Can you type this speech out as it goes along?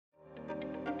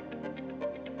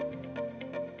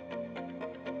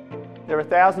There are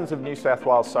thousands of New South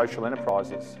Wales social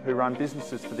enterprises who run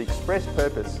businesses for the express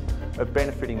purpose of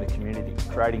benefiting the community,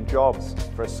 creating jobs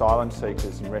for asylum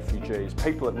seekers and refugees,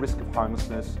 people at risk of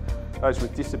homelessness, those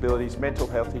with disabilities, mental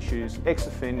health issues,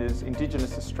 ex-offenders,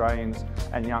 Indigenous Australians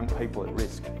and young people at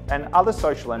risk. And other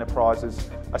social enterprises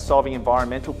are solving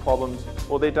environmental problems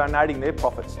or they're donating their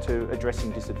profits to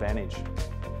addressing disadvantage.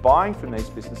 Buying from these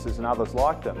businesses and others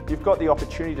like them, you've got the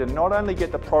opportunity to not only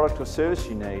get the product or service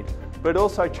you need, but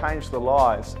also change the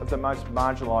lives of the most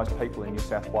marginalised people in New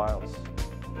South Wales.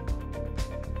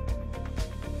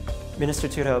 Minister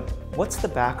Tudehope, what's the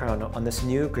background on this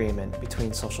new agreement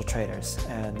between social traders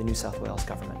and the New South Wales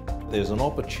Government? There's an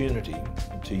opportunity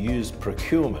to use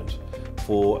procurement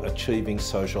for achieving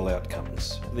social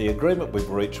outcomes. The agreement we've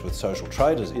reached with social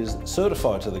traders is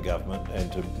certified to the government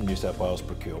and to New South Wales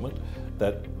Procurement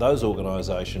that those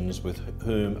organisations with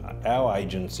whom our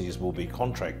agencies will be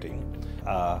contracting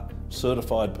are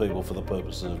certified people for the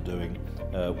purposes of doing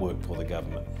work for the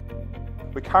government.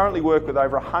 We currently work with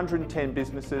over 110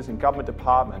 businesses and government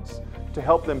departments to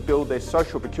help them build their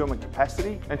social procurement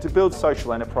capacity and to build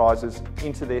social enterprises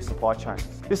into their supply chains.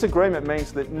 This agreement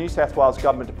means that New South Wales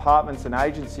government departments and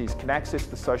agencies can access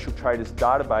the social traders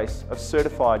database of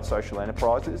certified social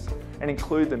enterprises and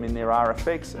include them in their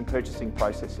RFX and purchasing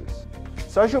processes.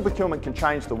 Social procurement can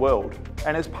change the world,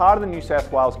 and as part of the New South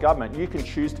Wales Government, you can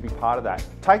choose to be part of that.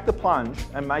 Take the plunge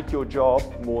and make your job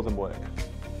more than work.